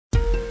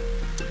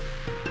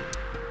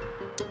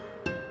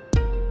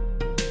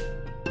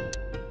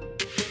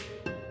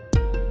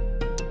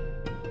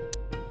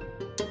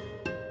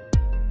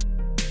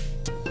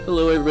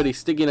Hello everybody,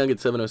 Sticky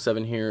Nugget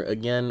 707 here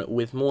again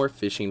with more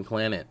Fishing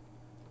Planet.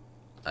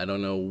 I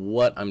don't know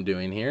what I'm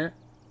doing here,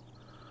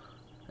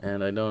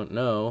 and I don't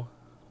know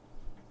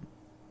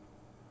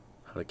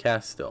how to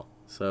cast still.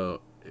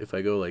 So if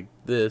I go like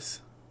this,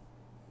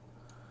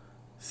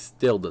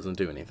 still doesn't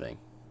do anything.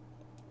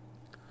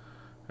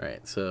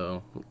 Alright,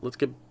 so let's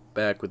get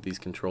back with these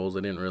controls. I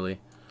didn't really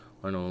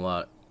learn a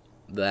lot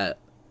that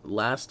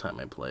last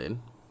time I played.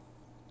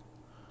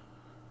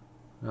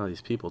 Oh, these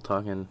people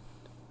talking.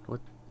 What?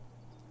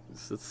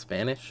 Is it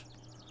Spanish?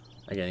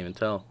 I can't even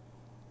tell.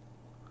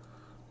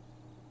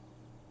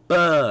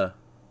 Bah!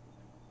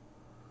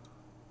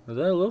 Is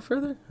that a little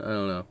further? I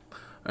don't know.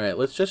 Alright,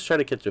 let's just try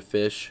to catch a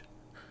fish.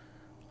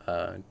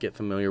 Get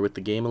familiar with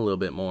the game a little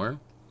bit more.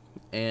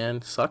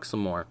 And suck some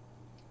more.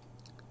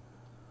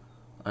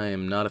 I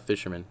am not a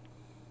fisherman.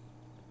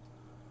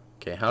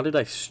 Okay, how did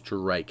I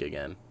strike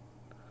again?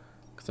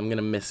 Because I'm going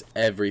to miss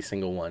every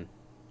single one.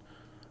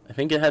 I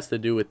think it has to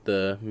do with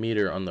the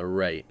meter on the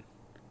right.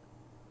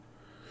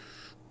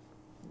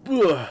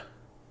 Ugh.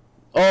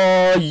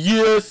 Oh,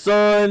 yeah,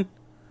 son!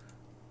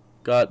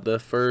 Got the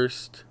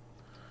first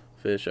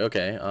fish.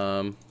 Okay,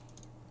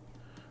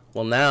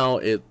 well, now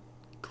it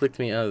clicked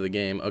me out of the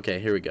game. Okay,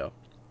 here we go.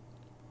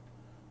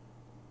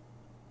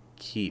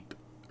 Keep.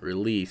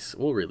 Release.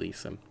 We'll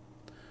release him.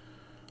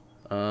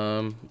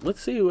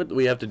 Let's see what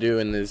we have to do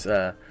in this,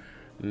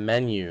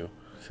 menu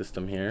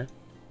system here.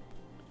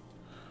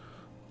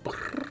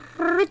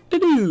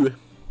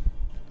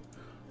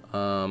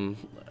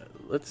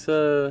 Let's,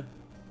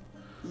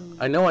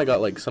 I know I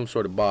got, like, some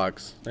sort of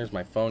box. There's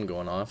my phone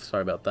going off.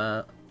 Sorry about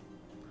that.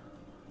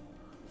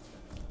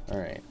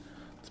 Alright.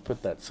 Let's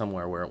put that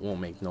somewhere where it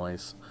won't make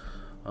noise.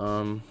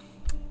 I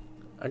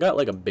got,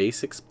 like, a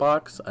basics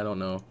box. I don't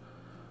know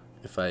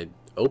if I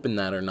opened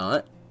that or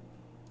not.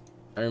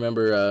 I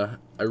remember,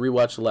 I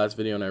rewatched the last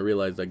video and I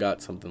realized I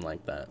got something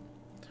like that.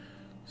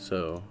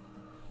 So,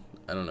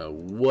 I don't know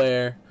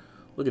where.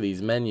 Look at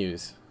these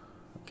menus.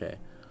 Okay.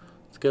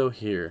 Let's go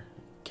here.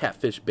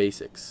 Catfish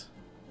basics.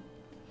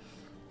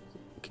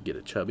 Could get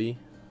a chubby.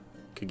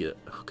 Could get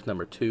hook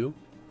number 2.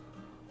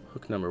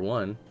 Hook number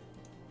 1.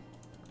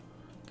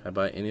 Can I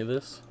buy any of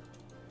this?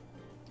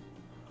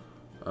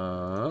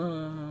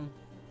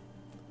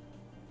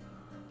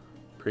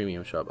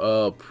 Premium shop.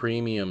 Oh,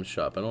 premium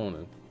shop. I don't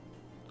want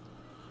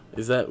to.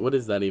 Is that, what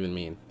does that even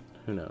mean?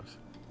 Who knows?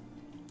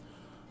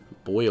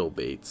 Boil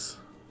baits.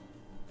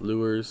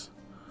 Lures.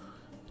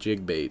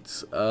 Jig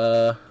baits.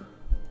 I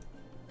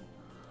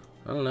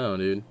don't know,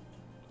 dude.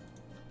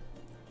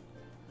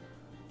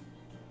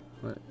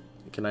 What?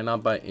 Can I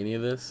not buy any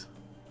of this?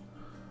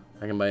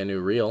 I can buy a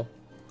new reel.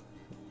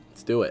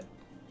 Let's do it.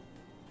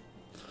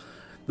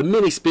 The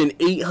mini spin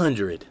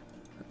 800.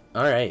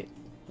 Alright.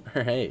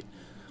 Alright.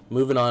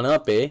 Moving on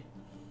up, eh?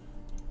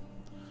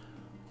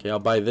 Okay, I'll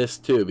buy this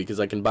too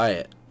because I can buy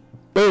it.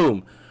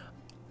 Boom!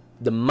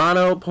 The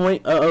mono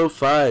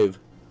 .005.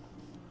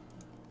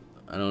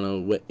 I don't know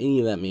what any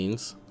of that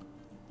means.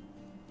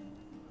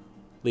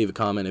 Leave a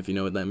comment if you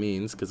know what that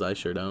means, because I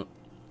sure don't.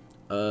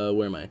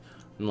 Where am I?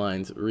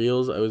 Lines.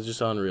 Reels. I was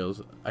just on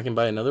reels. I can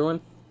buy another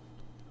one?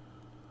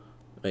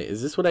 Wait,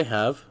 is this what I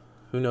have?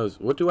 Who knows?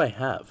 What do I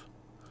have?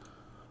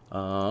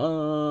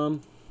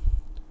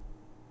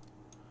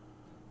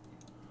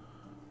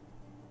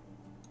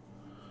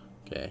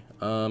 Okay.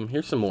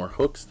 Here's some more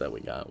hooks that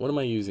we got. What am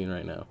I using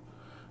right now?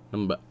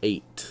 Number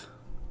 8.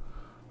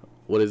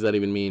 What does that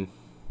even mean?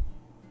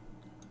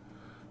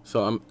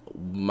 So I'm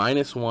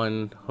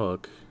 -1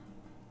 hook.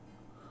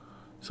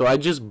 So I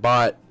just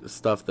bought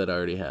stuff that I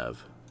already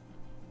have.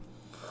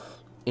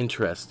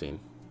 Interesting.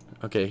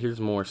 Okay, here's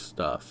more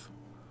stuff.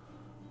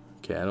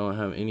 Okay, I don't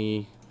have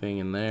anything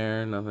in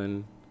there.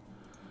 Nothing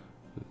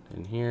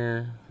in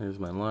here. Here's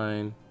my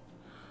line.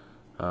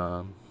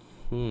 Alright,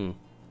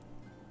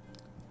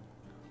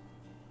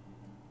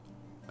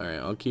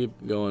 I'll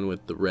keep going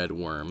with the red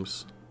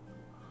worms.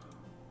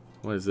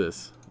 What is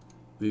this?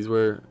 These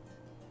were...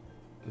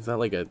 Is that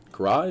like a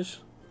garage?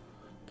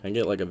 Can I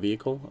get like a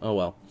vehicle? Oh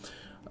well.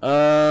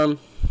 Level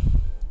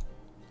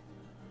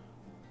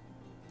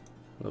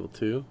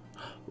 2.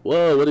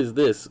 Whoa, what is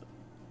this?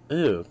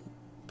 Ew.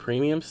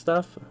 Premium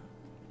stuff?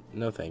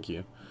 No thank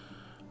you.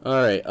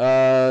 Alright,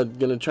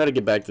 gonna try to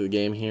get back to the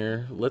game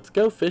here. Let's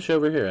go fish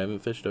over here. I haven't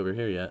fished over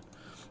here yet.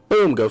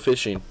 Boom, go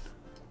fishing.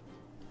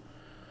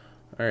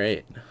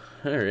 Alright.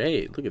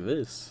 Alright, look at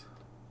this.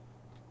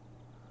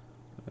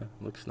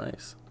 Looks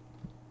nice.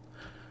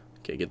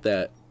 Okay, get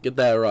that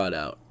rod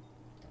out.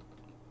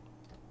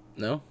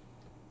 No?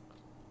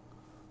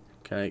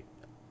 Can I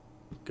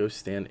go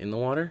stand in the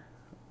water?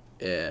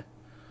 Yeah.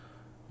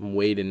 I'm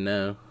waiting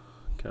now.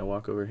 Can I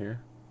walk over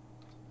here?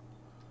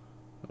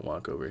 I'll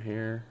walk over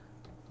here.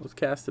 Let's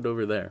cast it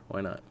over there. Why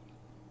not?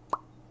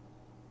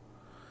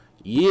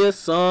 Yes,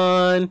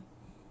 son!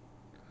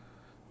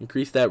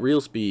 Increase that reel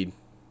speed.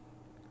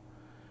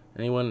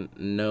 Anyone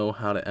know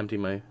how to empty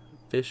my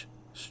fish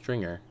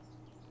stringer?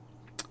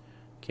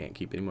 Can't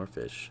keep any more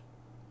fish.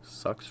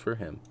 Sucks for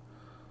him.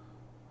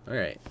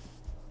 Alright.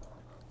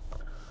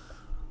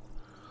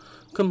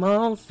 Come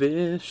on,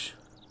 fish.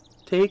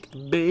 Take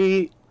the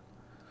bait.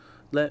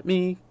 Let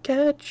me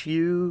catch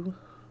you.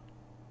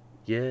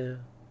 Yeah.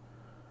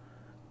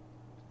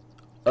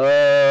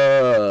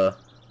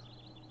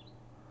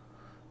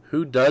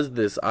 Who does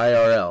this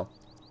IRL?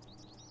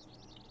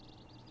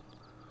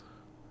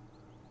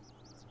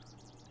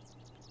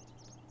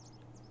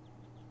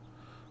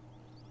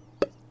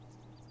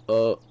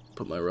 Oh,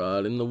 put my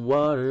rod in the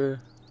water.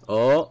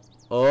 Oh.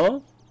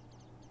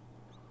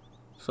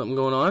 Something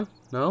going on?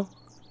 No?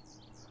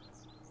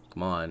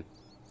 Come on.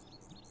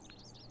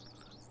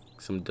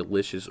 Some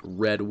delicious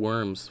red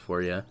worms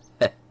for you.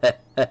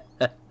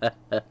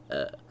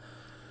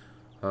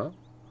 Huh?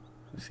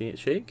 See it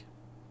shake?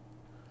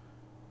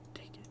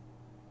 Take it.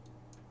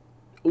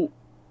 Ooh.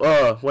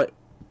 What?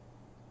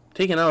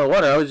 Taking out of the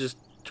water. I was just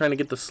trying to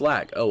get the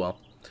slack. Oh well.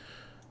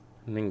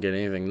 I didn't get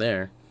anything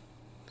there.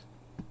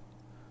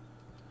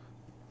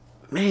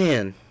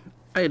 Man,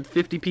 I had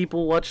 50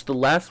 people watch the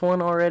last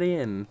one already,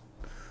 and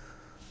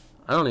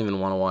I don't even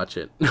want to watch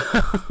it.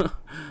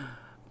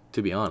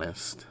 To be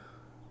honest.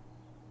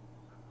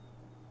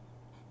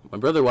 My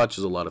brother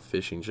watches a lot of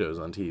fishing shows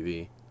on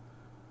TV.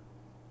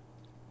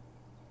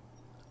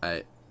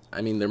 I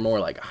mean, they're more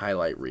like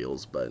highlight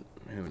reels, but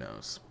who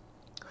knows?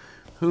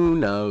 Who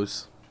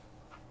knows?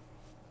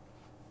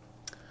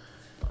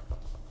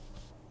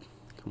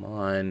 Come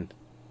on.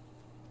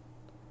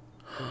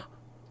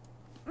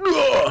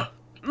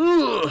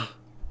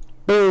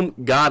 Boom!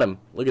 Got him.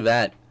 Look at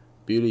that.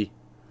 Beauty.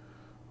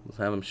 Let's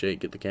have him shake.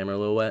 Get the camera a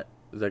little wet.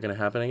 Is that going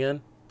to happen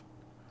again?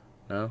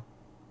 No?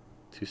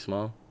 Too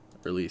small?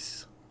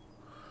 Release.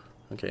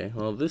 Okay,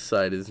 well, this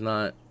side is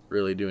not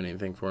really doing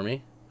anything for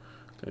me.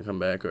 Gonna come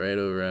back right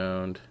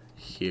around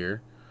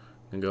here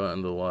and go out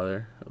into the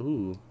water.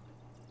 Ooh.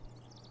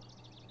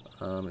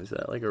 Is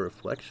that like a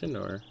reflection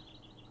or?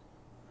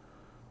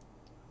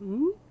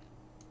 Ooh.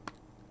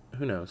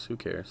 Who knows? Who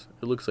cares?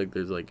 It looks like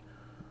there's like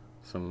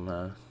some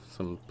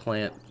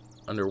plant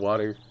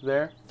underwater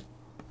there.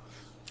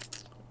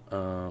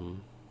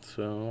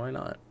 So why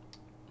not?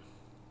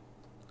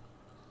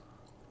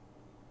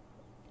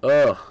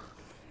 Ugh.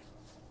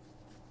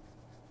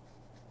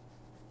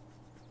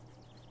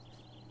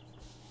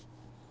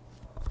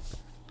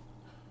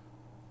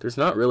 There's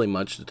not really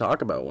much to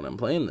talk about when I'm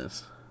playing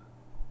this.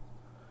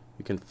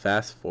 You can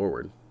fast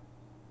forward.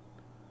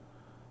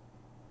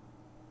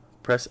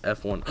 Press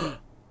F1.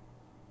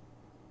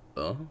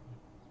 Oh.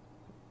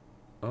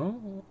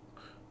 Oh.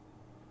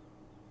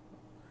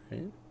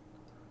 Right.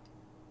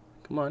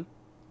 Come on.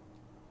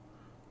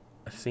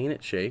 I've seen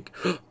it shake.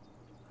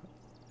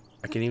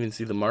 I can even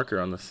see the marker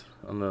on this,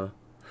 on the...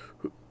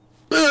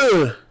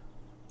 Ugh!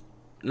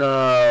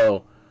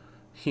 No.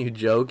 You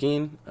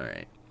joking?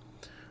 Alright.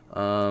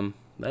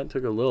 That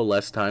took a little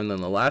less time than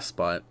the last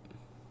spot.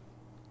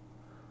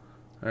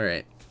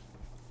 Alright.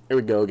 Here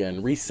we go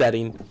again.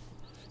 Resetting.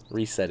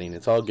 Resetting.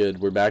 It's all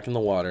good. We're back in the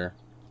water.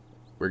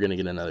 We're going to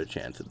get another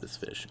chance at this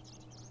fish.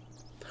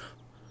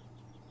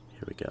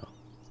 Here we go.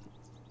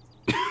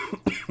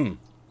 I'm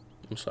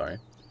sorry.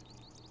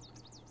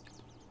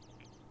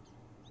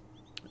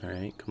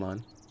 Alright, come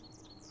on.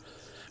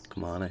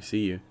 Come on, I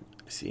see you.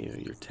 I see you.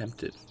 You're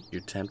tempted. You're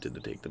tempted to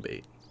take the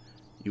bait.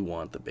 You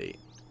want the bait.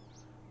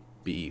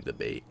 Be the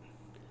bait.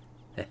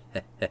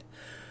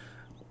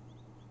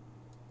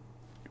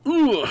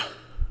 Ooh.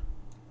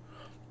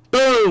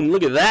 Boom!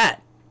 Look at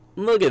that!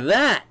 Look at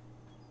that!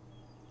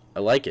 I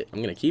like it.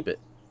 I'm gonna keep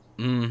it.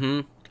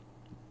 I'm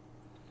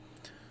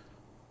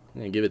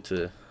gonna give it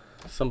to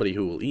somebody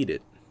who will eat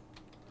it.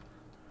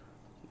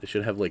 They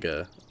should have like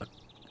a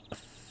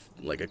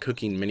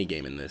cooking mini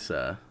game in this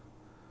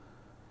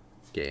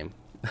game.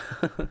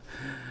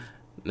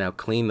 Now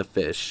clean the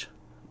fish.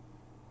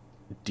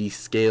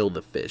 Descale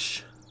the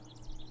fish.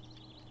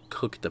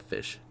 Cook the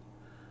fish.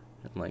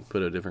 And like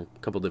put a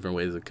couple different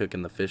ways of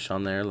cooking the fish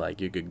on there. Like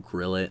you could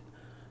grill it,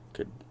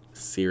 could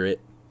sear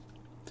it,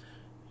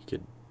 you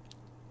could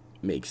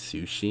make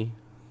sushi.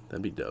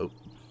 That'd be dope.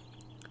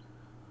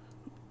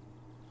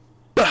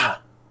 Bah!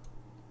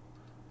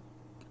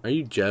 Are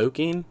you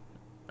joking?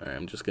 Alright,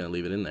 I'm just gonna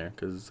leave it in there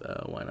because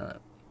why not?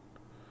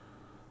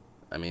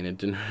 I mean, it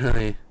didn't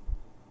really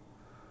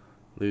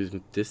lose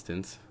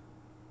distance.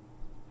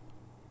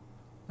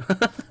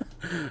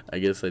 I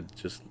guess I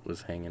just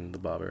was hanging the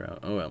bobber out.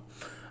 Oh well.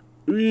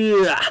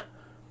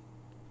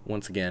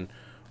 Once again,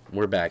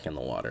 we're back in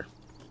the water.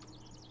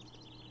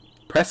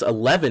 Press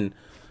 11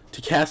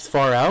 to cast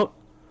far out.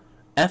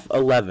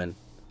 F11.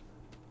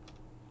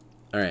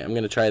 Alright, I'm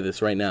going to try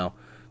this right now.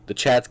 The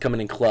chat's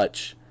coming in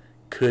clutch.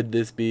 Could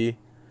this be?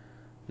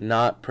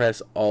 Not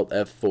press Alt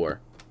F4.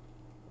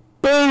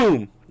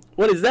 Boom!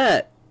 What is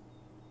that?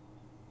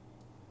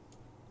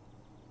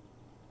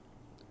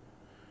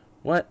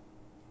 What?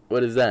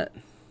 What is that?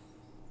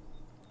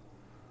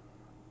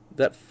 Is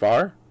that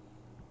far?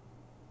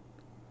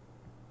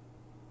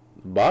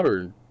 The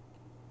bobber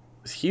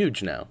is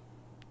huge now.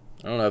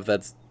 I don't know if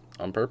that's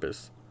on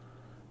purpose.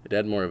 It'd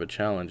add more of a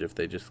challenge if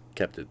they just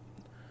kept it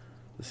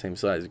the same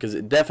size, because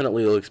it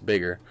definitely looks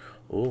bigger.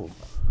 Oh,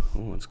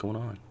 what's going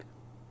on?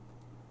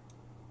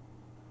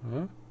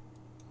 Huh?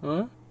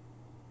 Huh?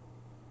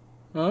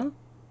 Huh?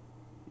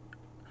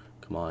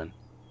 Come on.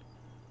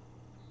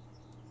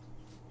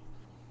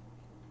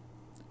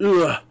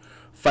 Ugh!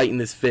 Fighting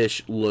this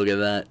fish. Look at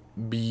that.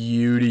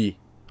 Beauty.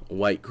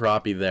 White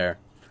crappie there.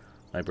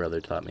 My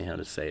brother taught me how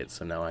to say it,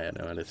 so now I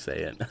know how to say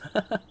it.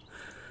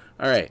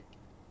 Alright.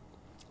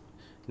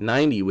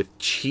 90 with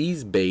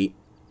cheese bait.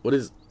 What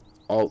does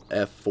Alt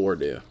F4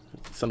 do?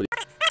 Somebody.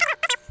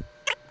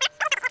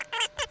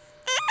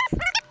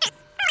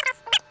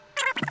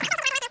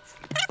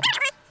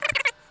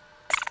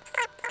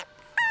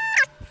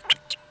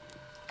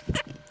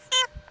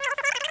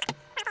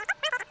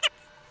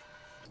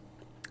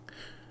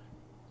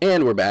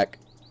 And we're back.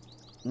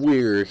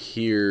 We're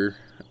here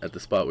at the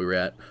spot we were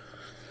at.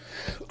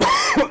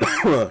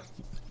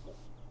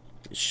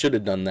 Should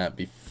have done that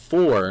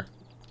before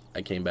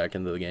I came back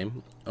into the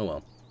game. Oh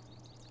well.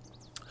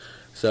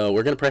 So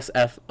we're going to press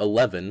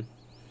F11.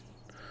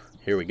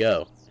 Here we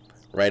go.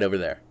 Right over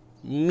there.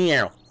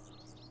 Meow.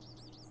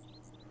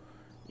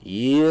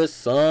 Yes,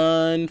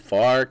 son.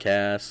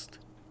 Farcast.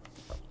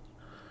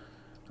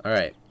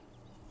 Alright.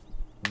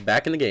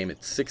 Back in the game.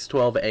 It's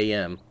 6:12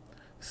 a.m.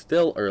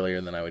 Still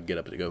earlier than I would get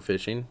up to go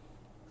fishing.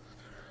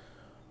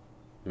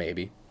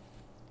 Maybe.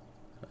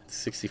 It's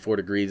 64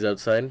 degrees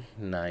outside.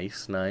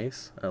 Nice,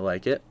 nice. I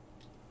like it.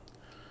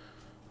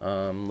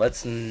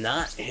 Let's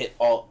not hit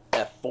Alt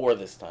F4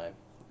 this time.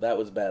 That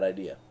was a bad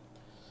idea.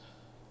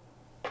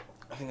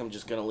 I think I'm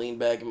just going to lean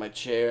back in my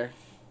chair.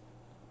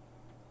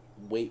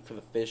 Wait for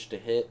the fish to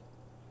hit.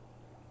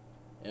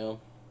 You know.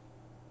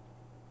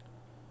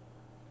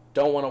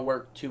 Don't want to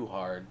work too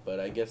hard, but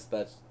I guess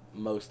that's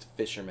most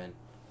fishermen.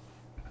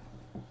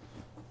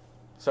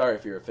 Sorry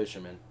if you're a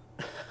fisherman.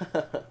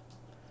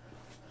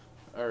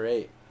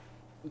 Alright.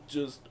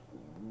 Just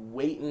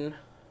waiting.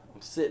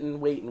 I'm sitting,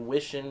 waiting,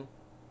 wishing.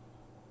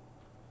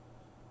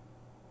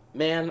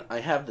 Man, I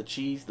have the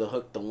cheese, the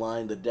hook, the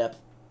line, the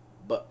depth,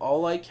 but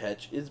all I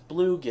catch is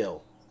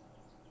bluegill.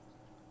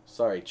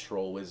 Sorry,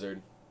 troll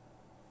wizard.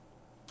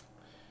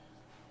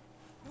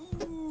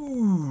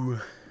 Ooh.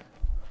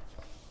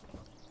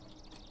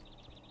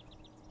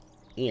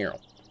 Ew.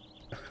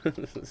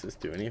 Does this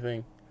do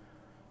anything?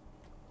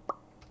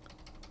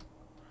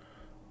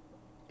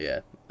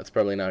 Yeah, that's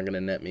probably not going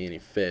to net me any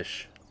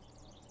fish.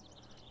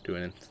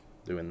 Doing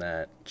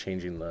that.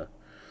 Changing the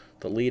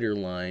leader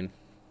line.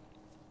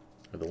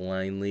 Or the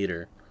line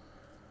leader.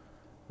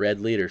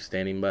 Red leader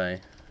standing by.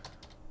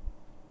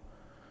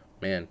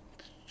 Man,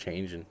 it's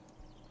changing.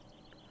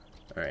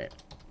 Alright.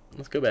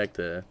 Let's go back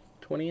to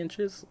 20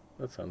 inches.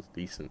 That sounds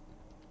decent.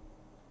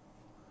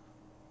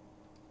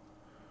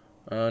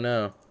 Oh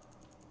no.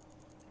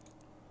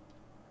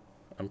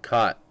 I'm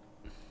caught.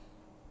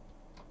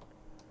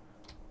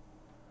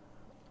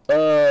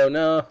 Oh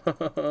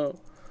no.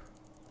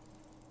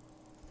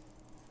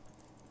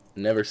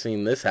 Never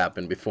seen this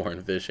happen before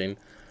in fishing.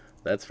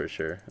 That's for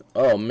sure.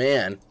 Oh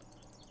man.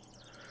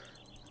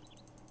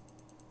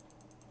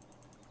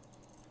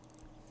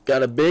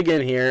 Got a big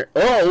in here.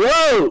 Oh,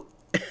 whoa!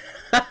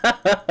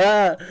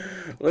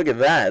 Look at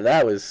that.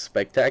 That was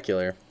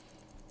spectacular.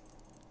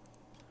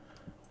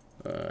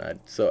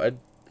 So I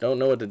don't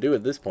know what to do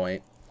at this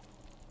point.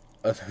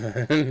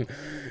 Other than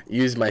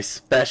use my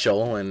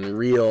special and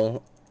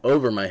reel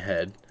over my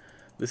head.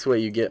 This way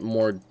you get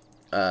more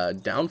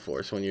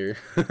downforce when you're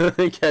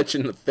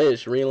catching the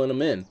fish, reeling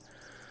them in.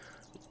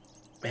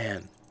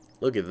 Man,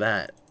 look at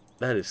that.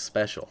 That is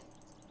special.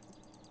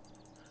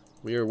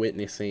 We are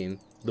witnessing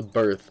the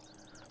birth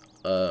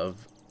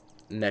of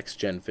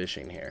next-gen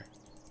fishing here.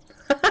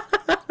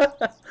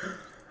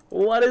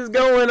 What is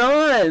going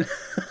on?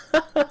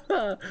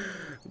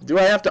 Do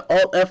I have to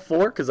Alt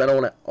F4? Because I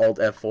don't want to Alt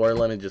F4.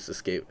 Let me just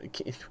escape.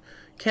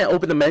 Can't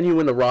open the menu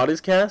when the rod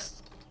is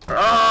cast?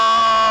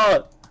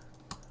 Ah!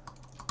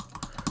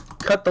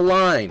 Cut the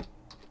line.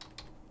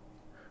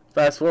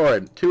 Fast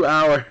forward. 2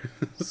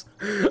 hours.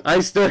 I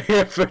stood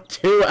here for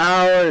 2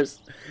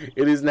 hours.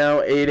 It is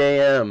now 8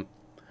 a.m.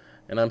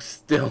 And I'm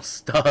still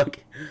stuck.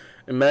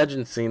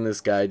 Imagine seeing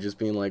this guy just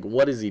being like,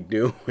 what is he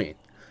doing?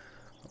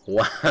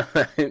 What?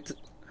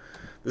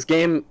 This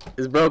game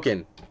is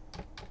broken.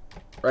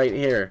 Right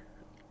here.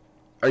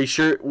 Are you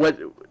sure? What?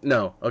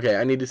 No. Okay,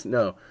 I need to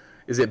know.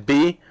 Is it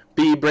B?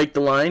 B, break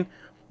the line.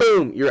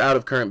 Boom! You're out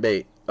of current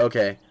bait.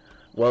 Okay.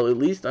 Well, at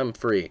least I'm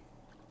free.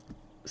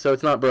 So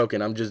it's not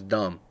broken. I'm just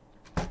dumb.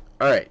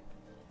 Alright.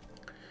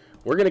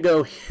 We're going to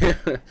go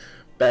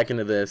back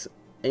into this.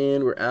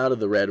 And we're out of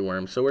the red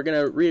worm. So we're going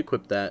to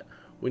re-equip that.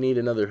 We need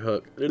another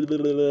hook.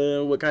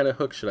 What kind of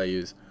hook should I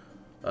use?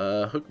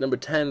 Hook number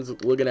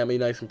 10's looking at me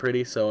nice and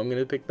pretty. So I'm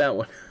going to pick that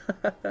one.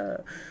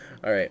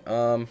 Alright.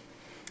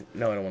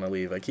 No, I don't want to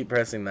leave. I keep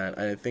pressing that.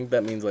 I think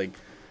that means like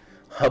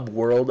hub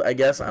world, I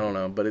guess. I don't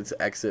know. But it's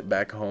exit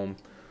back home.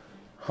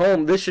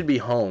 Home. This should be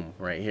home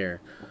right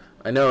here.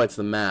 I know it's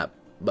the map.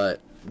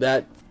 But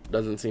that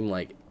doesn't seem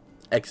like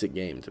exit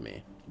game to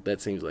me.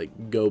 That seems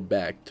like go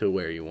back to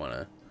where you want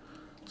to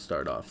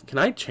start off. Can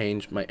I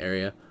change my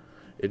area?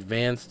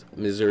 Advanced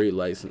Missouri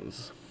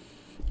license.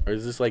 Or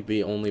is this like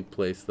the only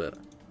place that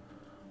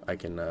I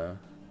can,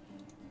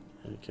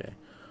 okay.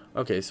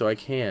 Okay, so I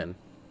can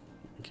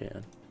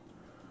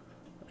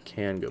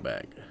go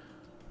back.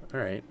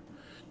 Alright.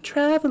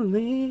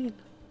 Traveling.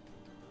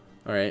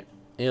 Alright.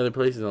 Any other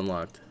places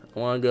unlocked? I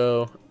wanna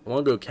go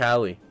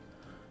Cali.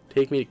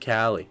 Take me to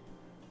Cali.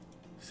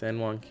 San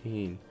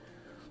Joaquin.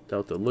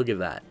 Delta. Look at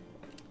that.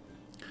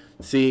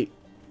 See,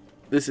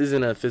 this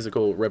isn't a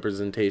physical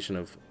representation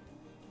of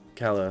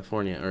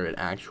California, or an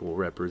actual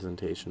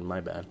representation, my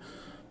bad.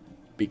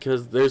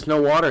 Because there's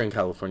no water in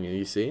California,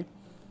 you see?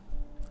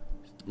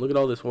 Look at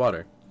all this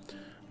water.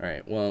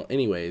 Alright, well,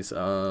 anyways,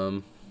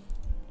 gonna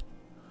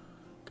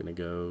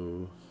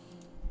go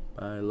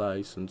buy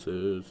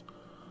licenses.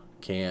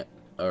 Can't.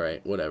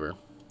 Alright, whatever.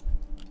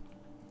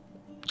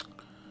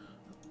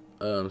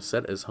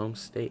 Set as home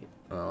state.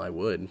 Oh, I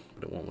would,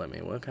 but it won't let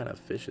me. What kind of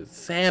fish is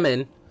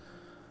salmon?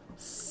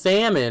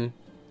 Salmon?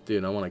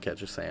 Dude, I want to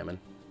catch a salmon.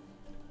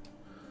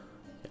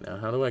 Okay, now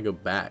how do I go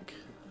back?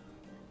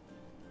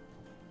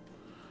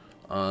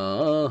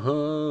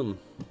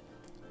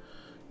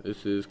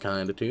 This is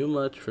kind of too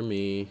much for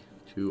me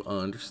to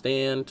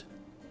understand.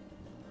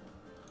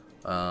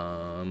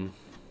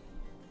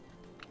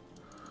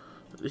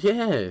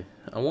 Yeah,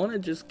 I want to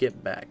just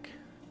get back.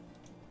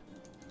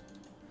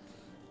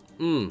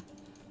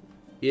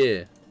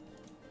 Yeah.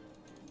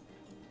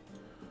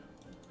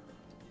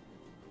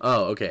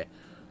 Oh, okay.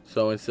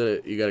 So instead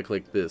of, you gotta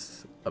click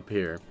this up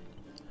here.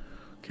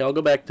 Okay, I'll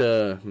go back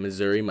to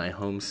Missouri, my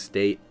home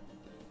state.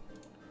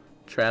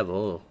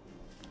 Travel.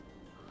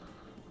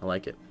 I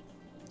like it.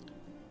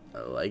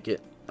 I like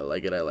it. I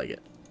like it. I like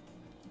it.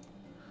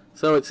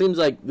 So it seems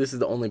like this is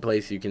the only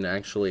place you can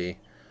actually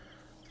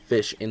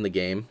fish in the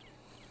game.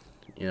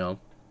 You know,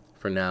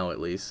 for now at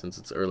least, since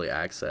it's early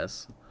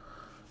access.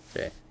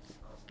 Okay.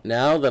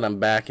 Now that I'm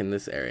back in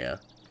this area,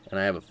 and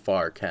I have a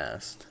far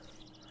cast.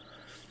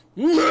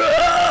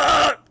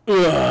 Okay,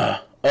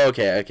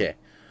 okay. I'm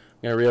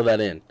gonna reel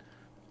that in.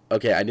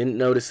 Okay, I didn't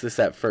notice this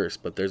at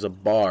first, but there's a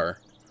bar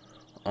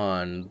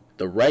on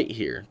the right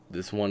here.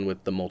 This one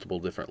with the multiple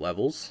different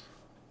levels.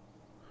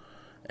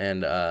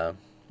 And I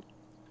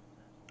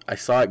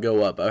saw it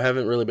go up. I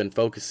haven't really been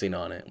focusing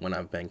on it when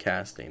I've been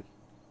casting.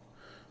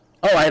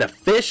 Oh, I had a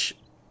fish?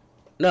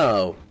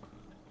 No.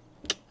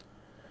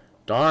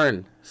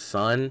 Darn,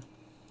 son.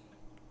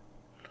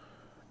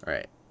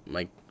 Alright,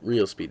 my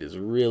reel speed is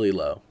really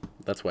low.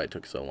 That's why it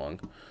took so long.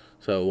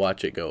 So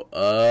watch it go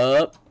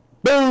up.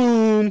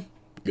 Boom!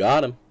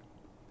 Got him.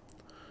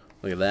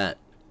 Look at that.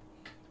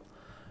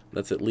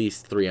 That's at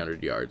least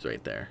 300 yards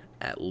right there.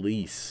 At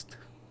least.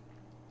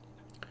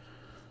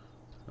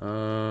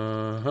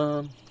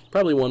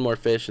 Probably one more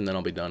fish and then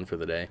I'll be done for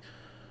the day.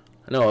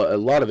 I know a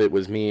lot of it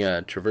was me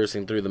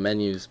traversing through the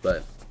menus,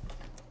 but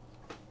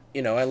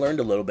you know, I learned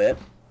a little bit.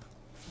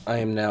 I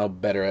am now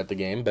better at the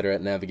game, better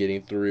at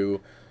navigating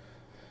through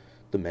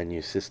the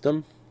menu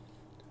system.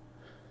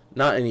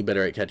 Not any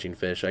better at catching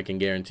fish, I can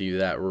guarantee you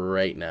that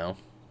right now.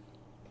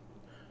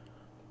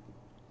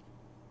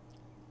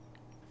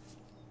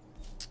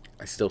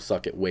 I still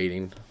suck at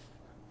waiting.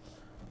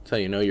 That's how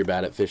you know you're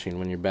bad at fishing,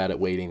 when you're bad at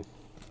waiting.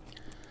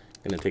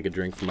 Gonna take a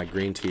drink from my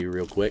green tea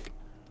real quick.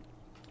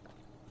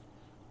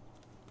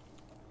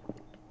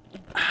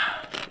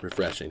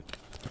 Refreshing.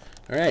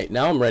 Alright,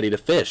 now I'm ready to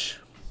fish.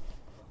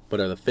 But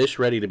are the fish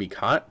ready to be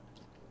caught?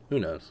 Who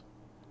knows?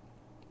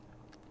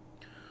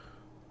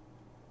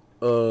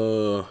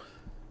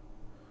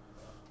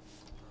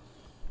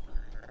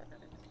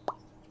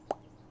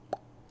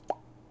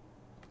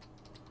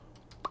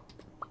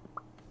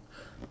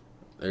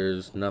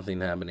 There's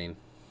nothing happening.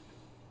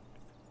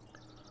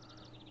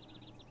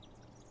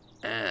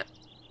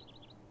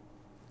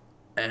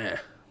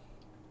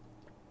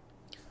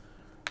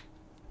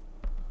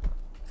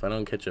 If I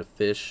don't catch a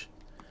fish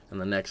in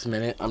the next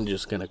minute, I'm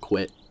just gonna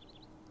quit.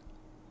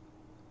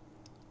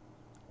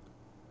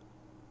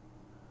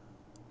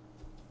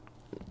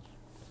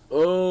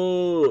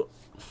 Oh!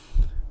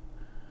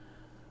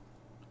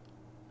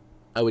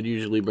 I would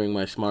usually bring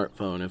my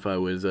smartphone if I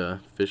was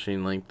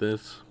fishing like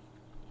this.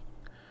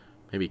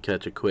 Maybe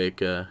catch a quick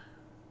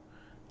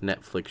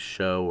Netflix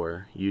show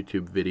or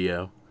YouTube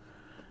video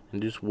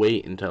and just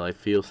wait until I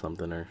feel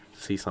something or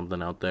see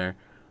something out there.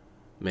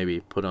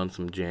 Maybe put on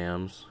some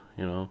jams,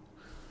 you know.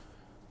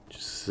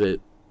 Just sit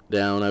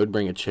down. I would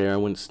bring a chair. I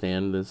wouldn't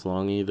stand this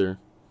long either.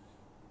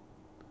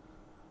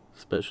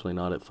 Especially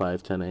not at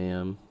 5:10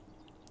 a.m.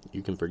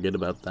 You can forget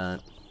about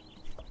that.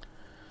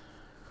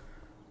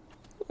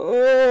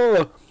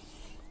 Oh!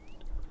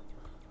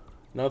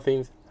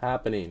 Nothing's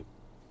happening.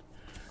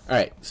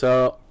 Alright,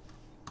 so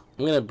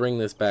I'm going to bring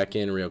this back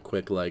in real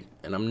quick,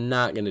 and I'm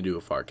not going to do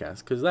a far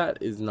cast, because that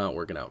is not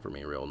working out for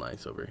me real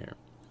nice over here.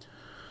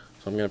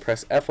 So I'm going to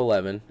press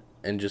F11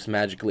 and just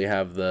magically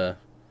have the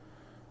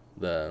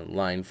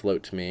line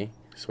float to me,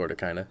 sort of,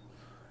 kind of.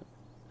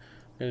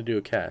 I'm going to do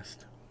a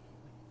cast.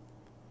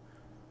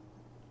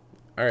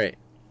 Alright.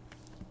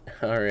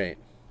 Alright.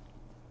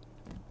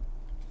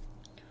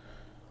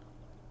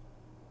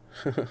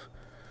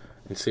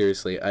 And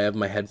seriously, I have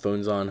my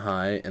headphones on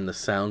high, and the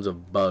sounds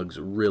of bugs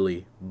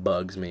really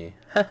bugs me.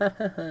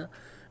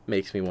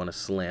 Makes me want to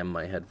slam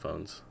my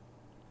headphones.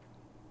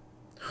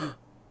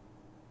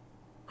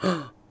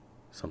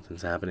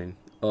 Something's happening.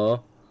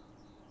 Oh.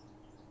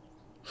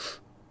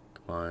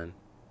 Come on.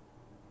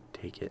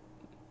 Take it.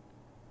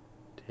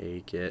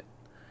 Take it.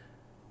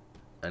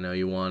 I know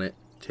you want it.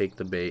 Take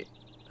the bait.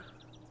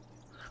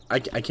 I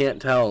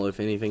can't tell if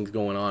anything's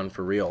going on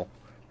for real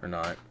or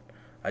not.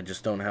 I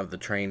just don't have the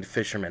trained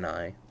fisherman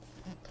eye.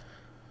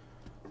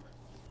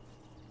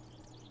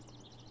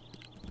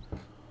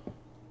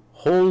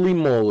 Holy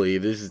moly,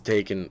 this is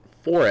taking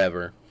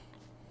forever.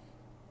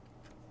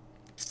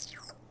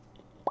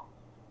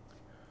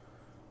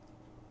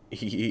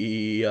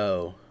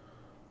 Yo.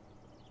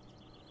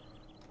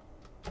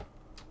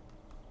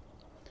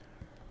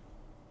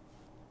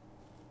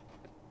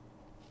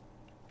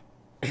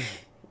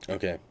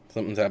 Okay,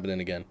 something's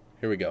happening again.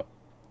 Here we go.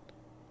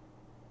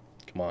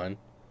 Come on.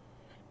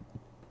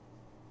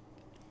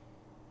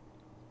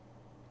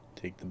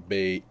 Take the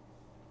bait.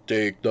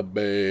 Take the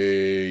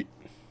bait.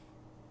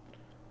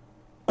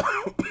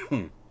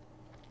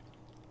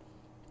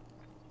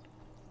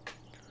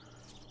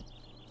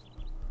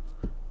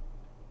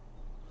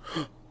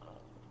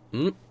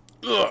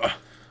 Ugh.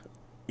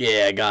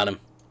 Yeah, I got him.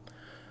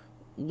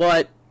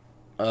 What?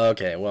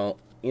 Okay, well,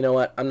 you know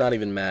what? I'm not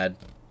even mad.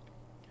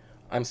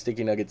 I'm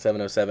Sticky Nugget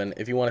 707.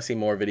 If you want to see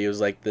more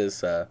videos like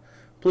this,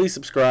 please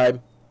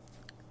subscribe,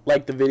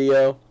 like the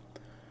video,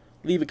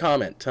 leave a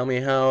comment. Tell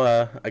me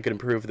how I could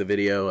improve the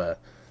video,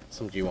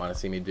 something you want to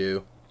see me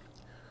do.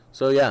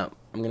 So yeah,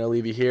 I'm going to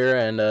leave you here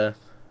and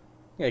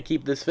yeah,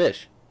 keep this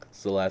fish.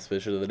 It's the last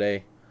fish of the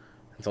day.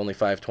 It's only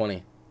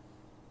 5:20.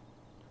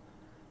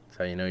 That's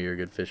how you know you're a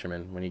good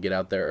fisherman, when you get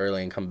out there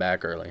early and come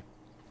back early.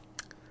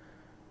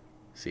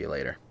 See you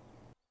later.